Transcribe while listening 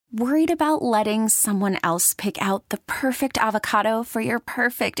Worried about letting someone else pick out the perfect avocado for your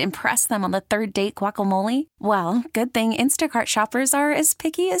perfect impress them on the third date guacamole? Well, good thing Instacart shoppers are as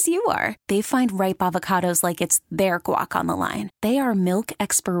picky as you are. They find ripe avocados like it's their guac on the line. They are milk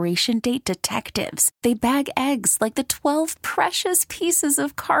expiration date detectives. They bag eggs like the 12 precious pieces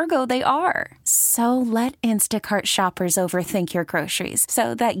of cargo they are. So let Instacart shoppers overthink your groceries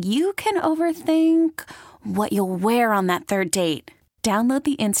so that you can overthink what you'll wear on that third date. Download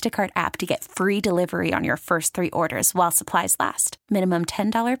the Instacart app to get free delivery on your first 3 orders while supplies last. Minimum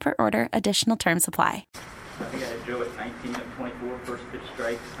 $10 per order. Additional terms apply. I think I had Joe at 19 of 24 first pitch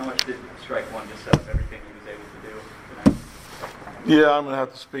strikes. How much did strike one just set up everything he was able to do tonight? Yeah, I'm going to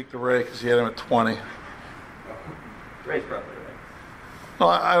have to speak to Ray because he had him at 20. Ray's probably right. Well,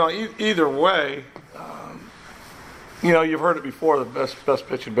 I don't. Either way, you've heard it before. The best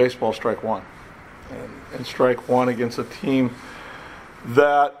pitch in baseball is strike one, and strike one against a team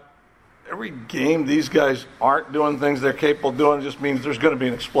that every game these guys aren't doing things they're capable of doing just means there's going to be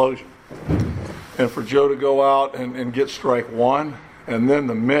an explosion. And for Joe to go out and get strike one, and then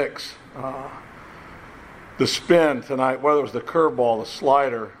the mix, the spin tonight, whether it was the curveball, the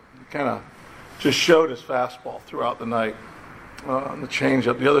slider, kind of just showed his fastball throughout the night. The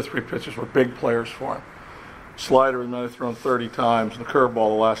changeup, the other 3 pitches were big players for him. Slider, he might have thrown 30 times. The curveball,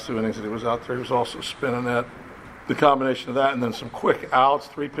 the last 2 innings that he was out there, he was also spinning that. The combination of that and then some quick outs,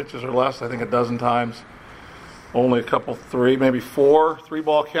 3 pitches or less, I think a dozen times. Only a couple, 3, maybe 4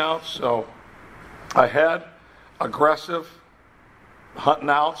 3-ball counts. So ahead, aggressive, hunting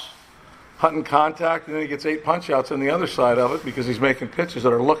outs, hunting contact, and then he gets 8 punch outs on the other side of it because he's making pitches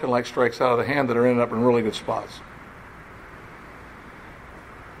that are looking like strikes out of the hand that are ending up in really good spots.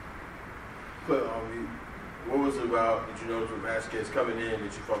 But what was it about that you noticed with Vasquez coming in that you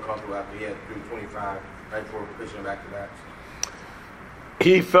felt comfortable after he had to do 25 right before pitching back to backs?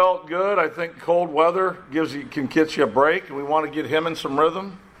 He felt good. I think cold weather can get you a break, and we want to get him in some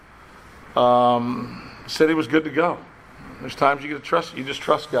rhythm. Said he was good to go. There's times you just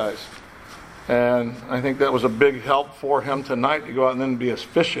trust guys. And I think that was a big help for him tonight to go out and then be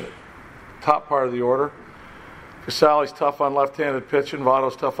efficient. Top part of the order. Casali's tough on left-handed pitching.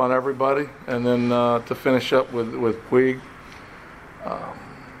 Votto's tough on everybody. And then to finish up with Puig,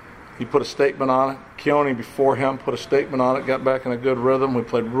 he put a statement on it. Keone before him put a statement on it, got back in a good rhythm. We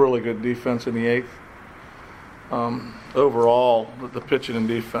played really good defense in the 8th. Overall, the pitching and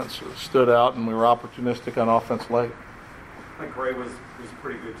defense stood out, and we were opportunistic on offense late. I think Gray was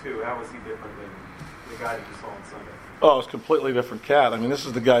pretty good too. How was he different than the guy that you saw on Sunday? Oh, it's a completely different cat. I mean, this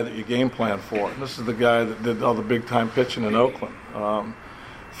is the guy that you game plan for. This is the guy that did all the big-time pitching in Oakland.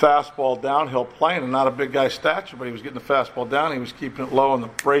 Fastball downhill playing, and not a big guy stature, but he was getting the fastball down. He was keeping it low, and the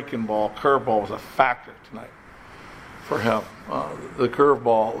breaking ball, curveball was a factor tonight for him. The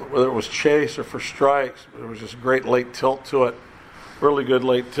curveball, whether it was chase or for strikes, there was just great late tilt to it. Really good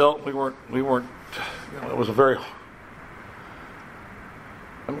late tilt. We weren't. It was a very.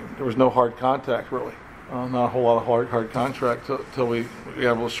 There was no hard contact really. Not a whole lot of hard contract till we were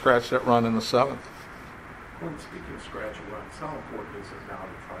able to scratch that run in the 7th. When speaking of scratching runs, how important is it now to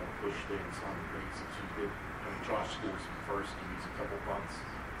try to push things on the base as you did? Josh scores first, he needs a couple bunts,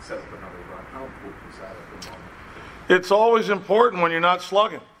 set up another run. How important is that at the moment? It's always important when you're not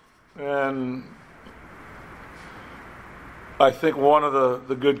slugging. And I think one of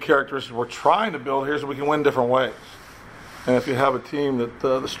the good characteristics we're trying to build here is that we can win different ways. And if you have a team that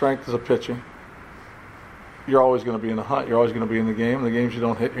the strength is a pitching, you're always going to be in the hunt. You're always going to be in the game. The games you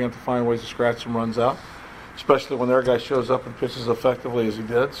don't hit, you have to find ways to scratch some runs out, especially when their guy shows up and pitches effectively as he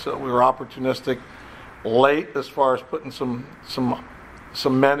did. So we were opportunistic late as far as putting some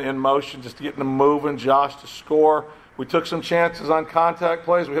men in motion, just getting them moving. Josh to score. We took some chances on contact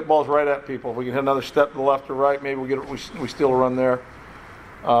plays. We hit balls right at people. If we can hit another step to the left or right, maybe we steal a run there.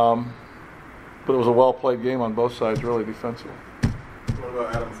 But it was a well-played game on both sides, really, defensively. What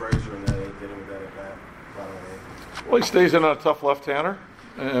about Adam Frazier in that 8th inning with that at bat? Well, he stays in on a tough left-hander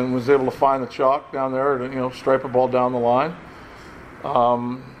and was able to find the chalk down there to, stripe a ball down the line.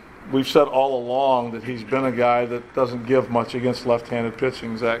 We've said all along that he's been a guy that doesn't give much against left-handed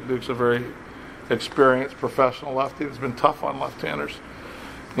pitching. Zach Duke's a very experienced professional lefty that's been tough on left-handers.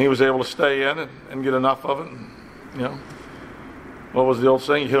 And he was able to stay in and get enough of it. And, what was the old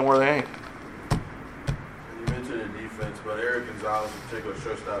saying? You hit them where they ain't. You mentioned the defense, but Eric Gonzalez, in particular,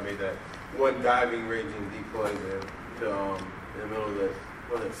 shortstop, made that one diving, ranging deep play there in the middle of the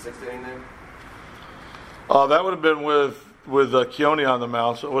 6th inning there? That would have been with Keone on the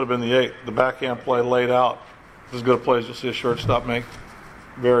mound, so it would have been the 8th. The backhand play laid out. As good a play as you'll see a shortstop make.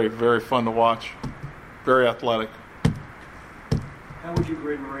 Very, very fun to watch. Very athletic. How would you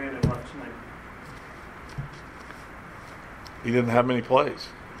grade Moran and left tonight? He didn't have many plays.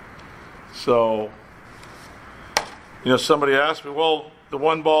 So, somebody asked me, well, the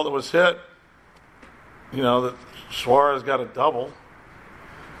one ball that was hit, that Suarez got a double.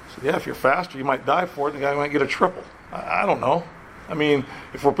 I said, yeah, if you're faster, you might dive for it, and the guy might get a triple. I don't know. I mean,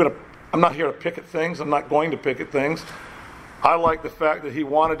 I'm not here to pick at things. I'm not going to pick at things. I like the fact that he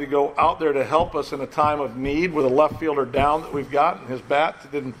wanted to go out there to help us in a time of need with a left fielder down that we've got, and his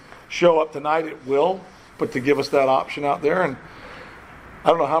bat didn't show up tonight. It will, but to give us that option out there. And I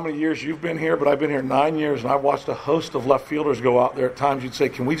don't know how many years you've been here, but I've been here 9 years, and I've watched a host of left fielders go out there. At times you'd say,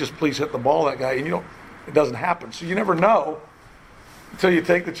 can we just please hit the ball at that guy? And it doesn't happen. So you never know until you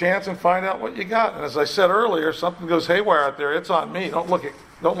take the chance and find out what you got. And as I said earlier, if something goes haywire out there, it's on me. Don't look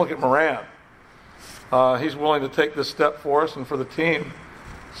at Moran. He's willing to take this step for us and for the team.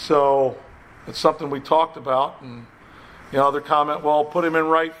 So it's something we talked about. And other comment, well, put him in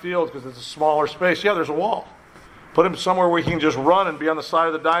right field because it's a smaller space. Yeah, there's a wall. Put him somewhere where he can just run and be on the side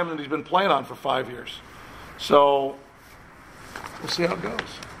of the diamond that he's been playing on for 5 years. So we'll see how it goes.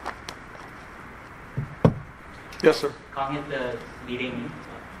 Yes, sir. Kong hit the leading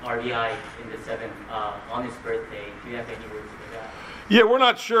RBI in the 7th on his birthday. Do you have any words for that? Yeah, we're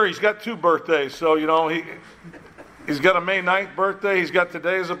not sure. He's got 2 birthdays. So, he's got a May 9th birthday. He's got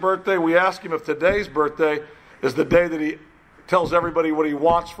today as a birthday. We asked him if today's birthday is the day that he tells everybody what he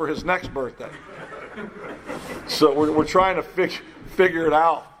wants for his next birthday. So we're trying to figure it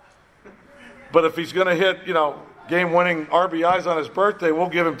out. But if he's going to hit, game-winning RBIs on his birthday, we'll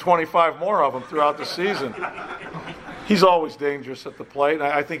give him 25 more of them throughout the season. He's always dangerous at the plate. And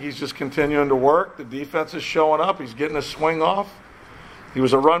I think he's just continuing to work. The defense is showing up. He's getting his swing off. He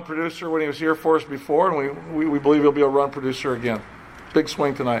was a run producer when he was here for us before, and we believe he'll be a run producer again. Big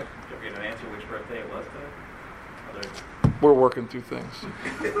swing tonight. Did you get an answer which birthday it was, though? We're working through things.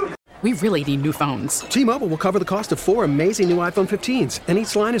 We really need new phones. T-Mobile will cover the cost of 4 amazing new iPhone 15s, and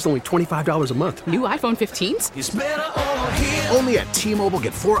each line is only $25 a month. New iPhone 15s? It's better over here. Only at T-Mobile,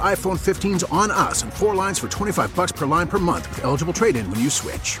 get 4 iPhone 15s on us and 4 lines for $25 per line per month with eligible trade-in when you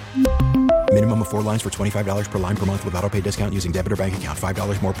switch. Minimum of 4 lines for $25 per line per month with autopay discount using debit or bank account.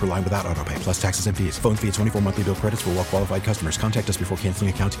 $5 more per line without autopay, plus taxes and fees. Phone fee at 24 monthly bill credits for well-qualified customers. Contact us before canceling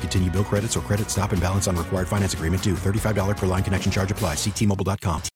account to continue bill credits or credit stop and balance on required finance agreement due. $35 per line connection charge applies. See T-Mobile.com.